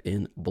 and type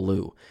in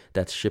BLUE.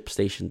 That's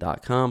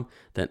ShipStation.com,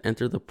 then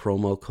enter the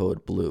promo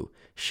code BLUE.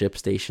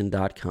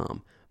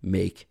 ShipStation.com.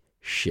 Make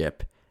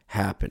ship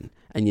happen.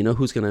 And you know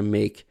who's going to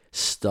make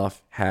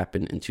stuff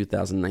happen in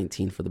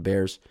 2019 for the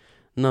Bears?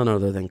 None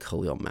other than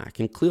Khalil Mack.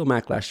 And Khalil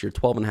Mack last year,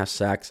 12.5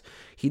 sacks.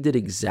 He did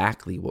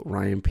exactly what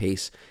Ryan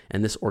Pace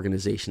and this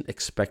organization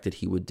expected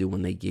he would do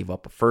when they gave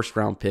up a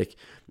first-round pick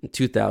in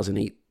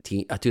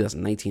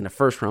 2019, a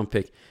first-round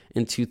pick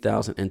in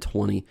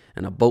 2020,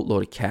 and a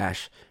boatload of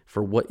cash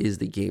for what is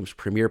the game's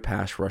premier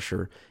pass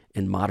rusher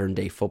in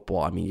modern-day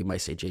football. I mean, you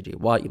might say J.J.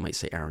 Watt, you might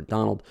say Aaron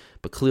Donald,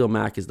 but Khalil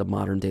Mack is the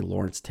modern-day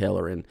Lawrence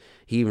Taylor, and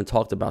he even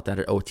talked about that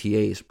at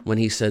OTAs when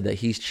he said that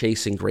he's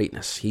chasing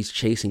greatness. He's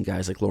chasing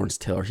guys like Lawrence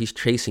Taylor. He's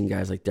chasing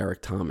guys like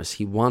Derek Thomas.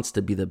 He wants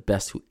to be the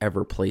best who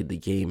ever played the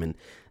game, and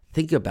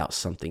think about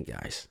something,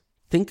 guys.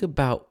 Think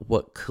about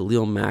what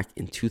Khalil Mack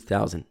in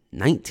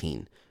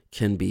 2019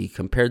 can be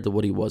compared to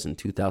what he was in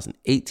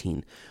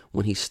 2018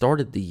 when he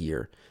started the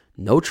year.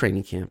 No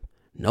training camp,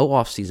 no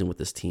offseason with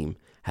this team,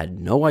 had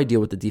no idea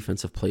what the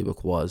defensive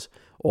playbook was.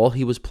 All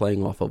he was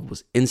playing off of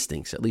was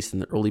instincts, at least in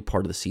the early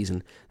part of the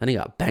season. Then he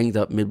got banged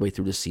up midway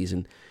through the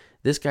season.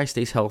 This guy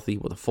stays healthy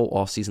with a full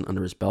offseason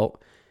under his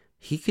belt.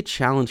 He could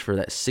challenge for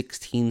that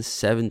 16,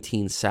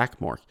 17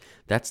 sack mark.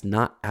 That's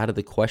not out of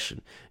the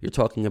question. You're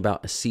talking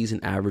about a season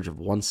average of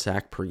 1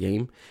 sack per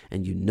game,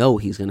 and you know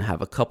he's going to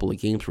have a couple of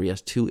games where he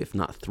has 2, if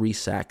not 3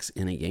 sacks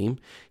in a game.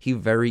 He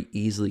very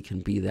easily can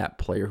be that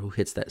player who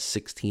hits that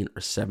 16 or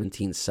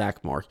 17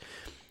 sack mark.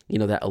 You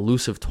know, that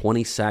elusive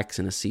 20 sacks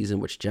in a season,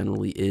 which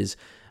generally is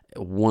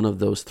one of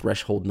those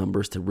threshold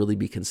numbers to really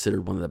be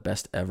considered one of the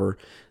best ever.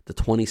 The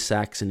 20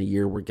 sacks in a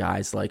year where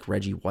guys like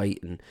Reggie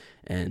White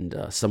and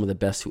some of the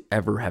best who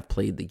ever have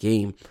played the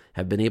game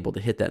have been able to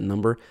hit that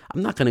number.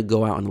 I'm not going to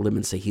go out on a limb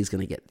and say he's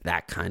going to get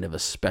that kind of a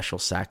special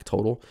sack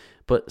total,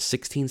 but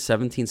 16,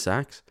 17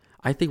 sacks,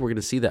 I think we're going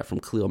to see that from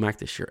Khalil Mack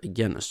this year.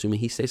 Again, assuming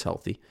he stays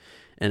healthy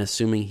and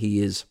assuming he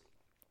is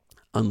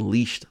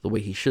unleashed the way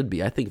he should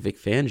be. I think Vic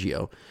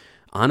Fangio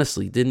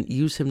honestly didn't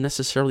use him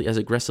necessarily as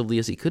aggressively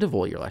as he could have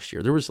all year last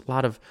year. There was a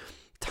lot of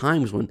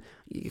times when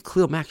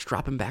Khalil Mack's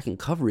dropping back in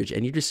coverage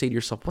and you just say to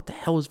yourself, what the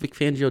hell is Vic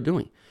Fangio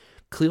doing?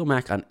 Khalil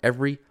Mack on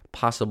every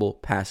possible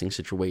passing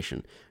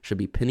situation should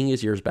be pinning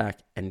his ears back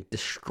and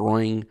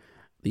destroying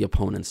the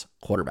opponent's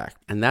quarterback.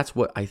 And that's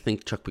what I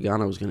think Chuck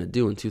Pagano was going to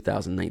do in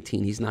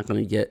 2019. He's not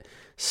going to get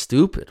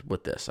stupid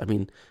with this. I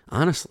mean,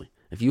 honestly,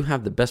 if you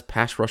have the best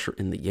pass rusher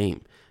in the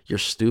game, you're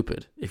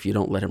stupid if you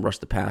don't let him rush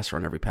the passer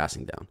on every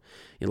passing down.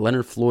 You know,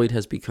 Leonard Floyd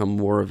has become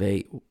more of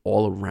a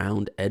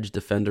all-around edge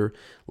defender.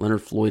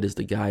 Leonard Floyd is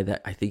the guy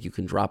that I think you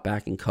can drop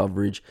back in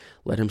coverage,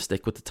 let him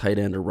stick with the tight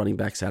end or running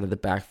backs out of the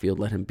backfield,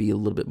 let him be a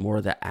little bit more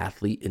of that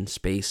athlete in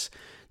space.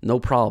 No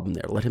problem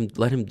there. Let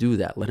him do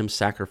that. Let him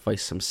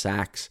sacrifice some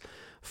sacks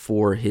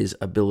for his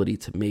ability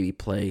to maybe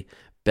play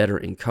better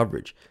in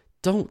coverage.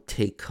 Don't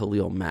take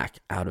Khalil Mack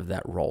out of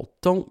that role.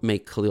 Don't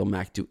make Khalil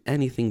Mack do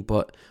anything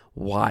but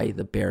why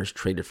the Bears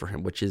traded for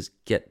him, which is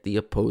get the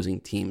opposing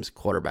team's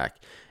quarterback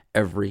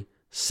every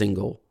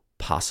single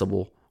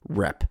possible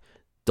rep.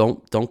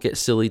 don't get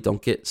silly,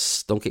 don't get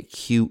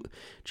cute.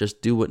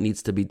 Just do what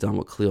needs to be done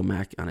with Khalil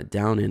Mack on a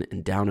down in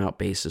and down out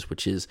basis,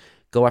 which is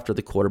go after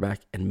the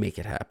quarterback and make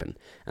it happen.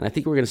 And I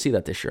think we're going to see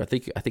that this year. I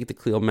think the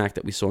Khalil Mack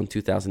that we saw in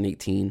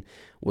 2018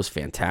 was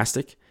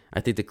fantastic.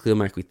 I think the Khalil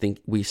Mack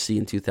we see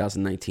in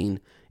 2019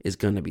 is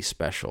going to be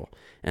special.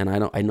 And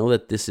I know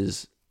that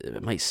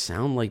it might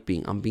sound like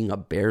I'm being a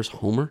Bears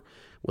homer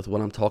with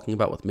what I'm talking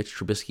about, with Mitch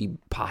Trubisky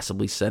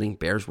possibly setting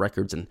Bears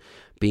records and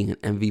being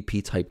an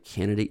MVP type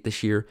candidate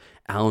this year,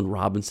 Allen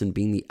Robinson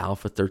being the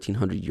alpha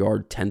 1,300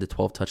 yard, 10 to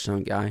 12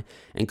 touchdown guy,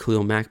 and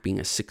Khalil Mack being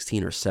a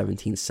 16 or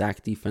 17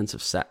 sack defensive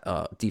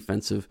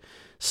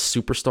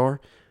superstar.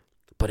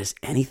 But is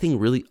anything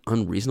really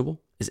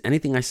unreasonable? Is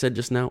anything I said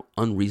just now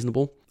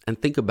unreasonable?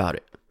 And think about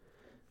it.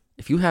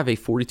 If you have a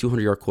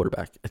 4,200 yard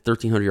quarterback, a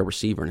 1,300 yard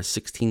receiver, and a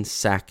 16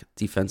 sack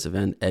defensive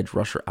end, edge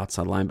rusher,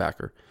 outside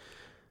linebacker,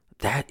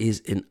 that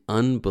is an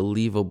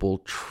unbelievable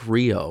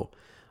trio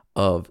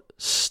of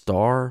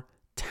star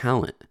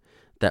talent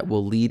that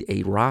will lead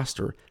a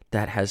roster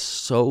that has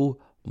so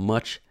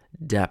much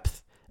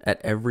depth at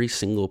every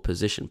single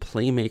position.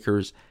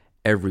 Playmakers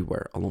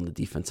everywhere along the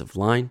defensive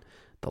line,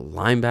 the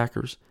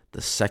linebackers,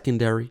 the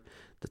secondary,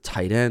 the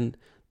tight end,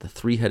 the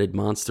three-headed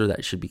monster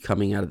that should be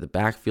coming out of the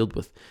backfield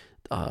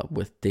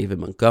with David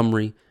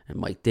Montgomery and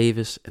Mike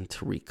Davis and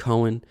Tariq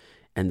Cohen,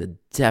 and the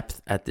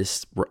depth at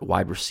this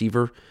wide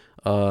receiver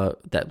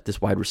that this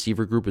wide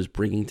receiver group is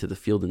bringing to the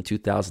field in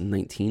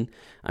 2019.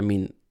 I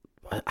mean,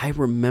 I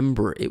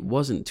remember it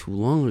wasn't too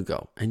long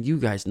ago, and you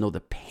guys know the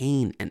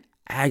pain and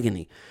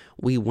agony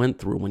we went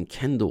through when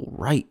Kendall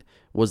Wright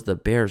was the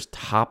Bears'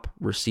 top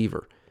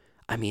receiver.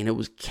 I mean, it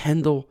was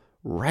Kendall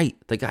Wright.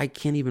 The guy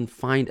can't even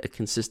find a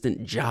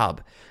consistent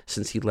job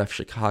since he left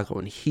Chicago,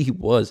 and he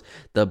was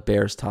the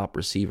Bears' top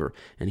receiver.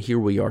 And here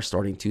we are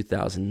starting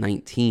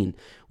 2019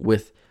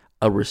 with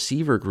a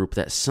receiver group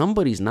that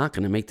somebody's not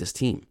going to make this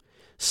team.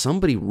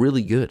 Somebody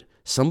really good,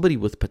 somebody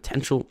with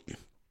potential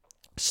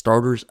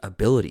starter's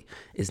ability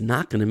is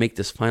not going to make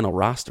this final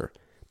roster.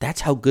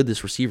 That's how good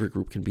this receiver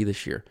group can be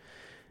this year.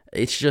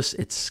 It's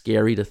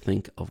scary to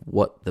think of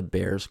what the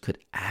Bears could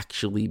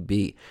actually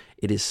be.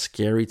 It is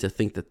scary to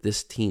think that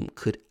this team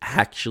could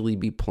actually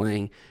be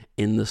playing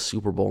in the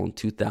Super Bowl in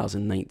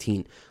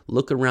 2019.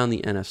 Look around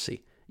the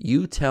NFC.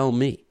 You tell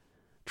me.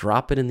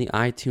 Drop it in the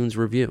iTunes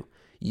review.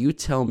 You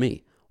tell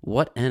me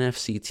what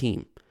NFC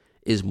team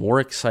is more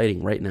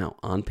exciting right now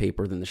on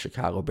paper than the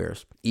Chicago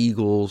Bears.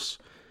 Eagles,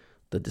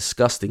 the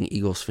disgusting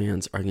Eagles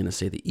fans are going to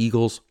say the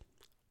Eagles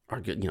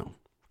are good.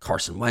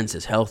 Carson Wentz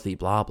is healthy,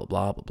 blah, blah,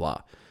 blah, blah,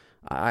 blah.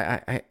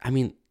 I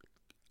mean,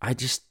 I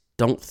just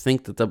don't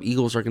think that the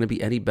Eagles are going to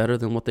be any better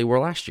than what they were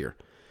last year.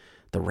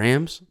 The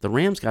Rams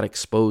got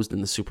exposed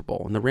in the Super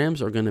Bowl, and the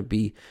Rams are going to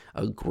be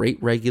a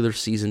great regular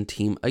season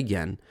team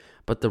again.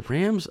 But the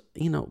Rams,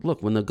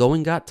 look, when the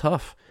going got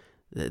tough,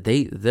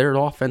 their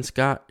offense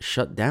got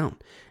shut down.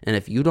 And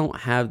if you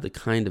don't have the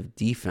kind of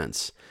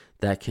defense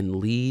that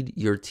can lead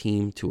your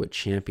team to a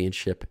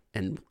championship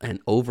and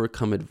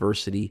overcome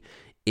adversity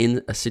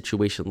in a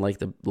situation like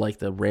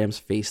the Rams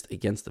faced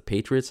against the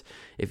Patriots,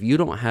 if you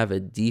don't have a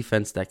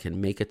defense that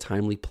can make a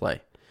timely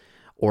play,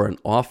 or an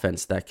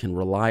offense that can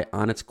rely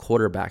on its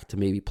quarterback to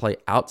maybe play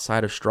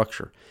outside of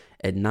structure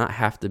and not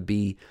have to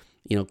be,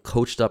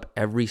 coached up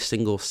every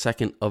single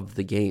second of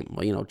the game.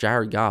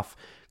 Jared Goff,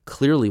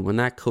 clearly when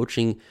that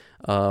coaching,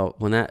 the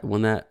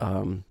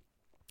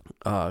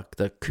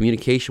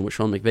communication with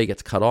Sean McVay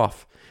gets cut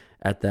off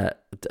at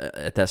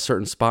that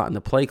certain spot in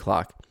the play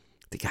clock,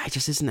 the guy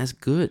just isn't as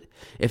good.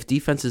 If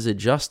defenses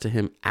adjust to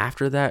him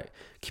after that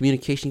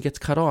communication gets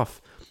cut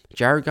off,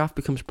 Jared Goff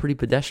becomes pretty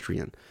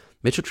pedestrian.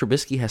 Mitchell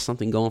Trubisky has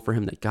something going for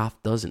him that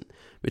Goff doesn't.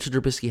 Mitchell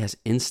Trubisky has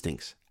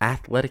instincts,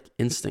 athletic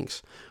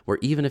instincts, where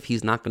even if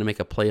he's not going to make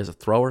a play as a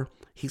thrower,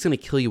 he's going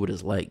to kill you with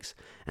his legs.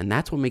 And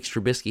that's what makes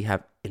Trubisky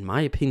have, in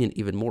my opinion,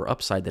 even more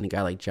upside than a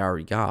guy like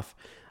Jared Goff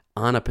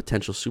on a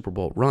potential Super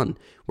Bowl run,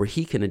 where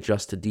he can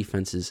adjust to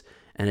defenses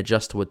and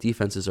adjust to what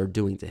defenses are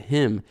doing to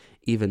him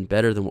even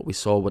better than what we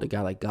saw with a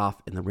guy like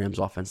Goff in the Rams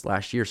offense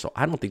last year. So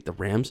I don't think the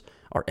Rams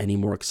are any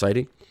more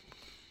exciting.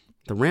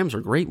 The Rams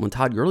are great when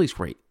Todd Gurley's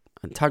great.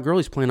 And Todd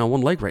Gurley's playing on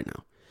one leg right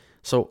now.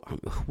 So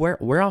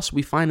where else are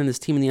we finding this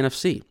team in the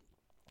NFC?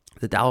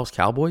 The Dallas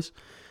Cowboys?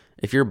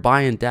 If you're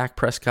buying Dak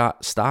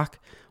Prescott stock,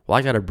 well,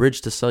 I got a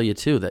bridge to sell you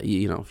too. That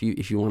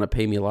if you want to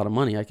pay me a lot of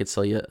money, I could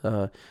sell you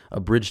a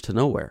bridge to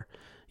nowhere.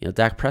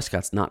 Dak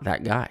Prescott's not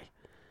that guy.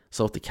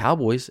 So if the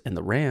Cowboys and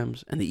the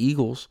Rams and the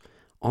Eagles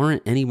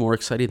aren't any more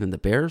exciting than the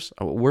Bears,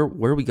 where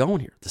are we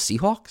going here? The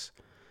Seahawks?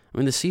 I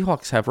mean, the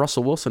Seahawks have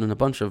Russell Wilson and a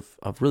bunch of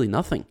really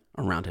nothing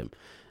around him.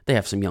 They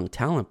have some young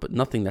talent, but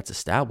nothing that's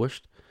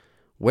established.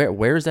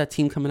 Where is that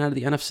team coming out of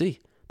the NFC?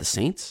 The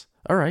Saints?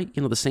 All right,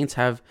 the Saints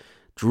have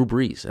Drew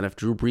Brees, and if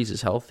Drew Brees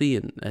is healthy,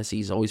 and as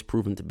he's always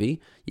proven to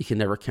be, you can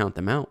never count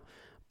them out.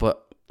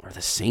 But are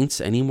the Saints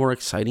any more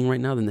exciting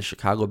right now than the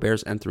Chicago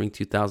Bears entering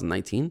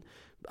 2019?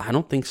 I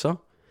don't think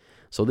so.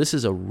 So this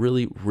is a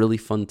really, really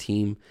fun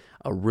team,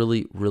 a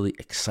really, really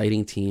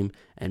exciting team,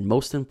 and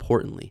most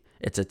importantly,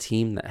 it's a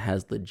team that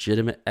has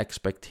legitimate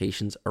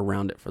expectations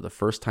around it for the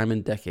first time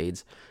in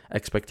decades,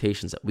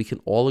 expectations that we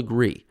can all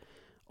agree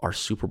are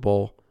Super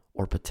Bowl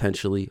or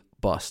potentially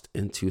bust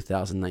in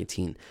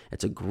 2019.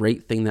 It's a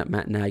great thing that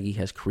Matt Nagy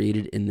has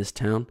created in this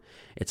town.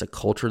 It's a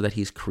culture that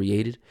he's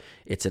created.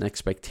 It's an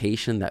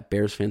expectation that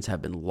Bears fans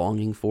have been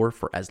longing for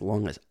as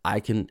long as I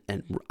can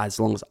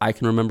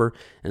remember,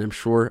 and I'm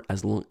sure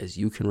as long as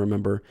you can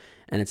remember.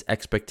 And it's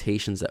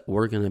expectations that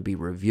we're going to be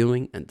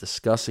reviewing and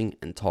discussing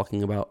and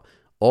talking about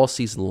all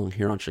season long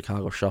here on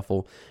Chicago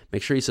Shuffle.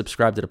 Make sure you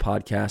subscribe to the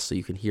podcast so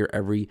you can hear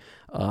every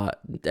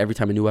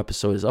time a new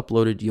episode is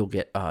uploaded. You'll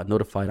get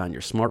notified on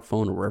your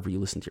smartphone or wherever you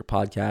listen to your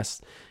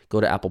podcasts.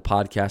 Go to Apple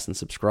Podcasts and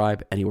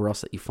subscribe. Anywhere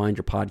else that you find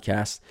your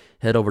podcasts,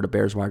 head over to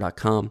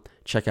bearswire.com.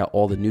 Check out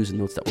all the news and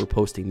notes that we're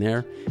posting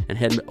there. And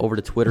head over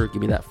to Twitter.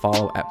 Give me that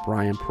follow at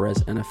Brian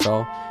Perez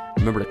NFL.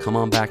 Remember to come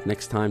on back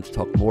next time to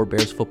talk more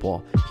Bears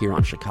football here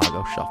on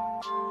Chicago Shuffle.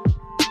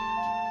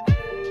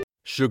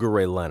 Sugar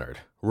Ray Leonard,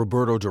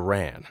 Roberto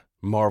Duran,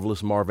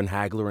 Marvelous Marvin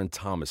Hagler, and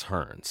Thomas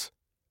Hearns.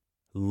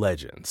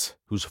 Legends,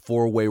 whose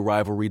four-way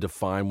rivalry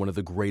defined one of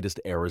the greatest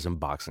eras in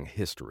boxing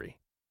history.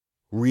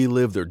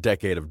 Relive their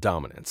decade of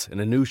dominance in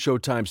a new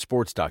Showtime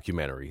sports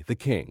documentary, The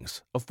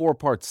Kings, a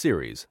 4-part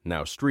series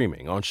now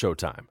streaming on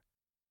Showtime.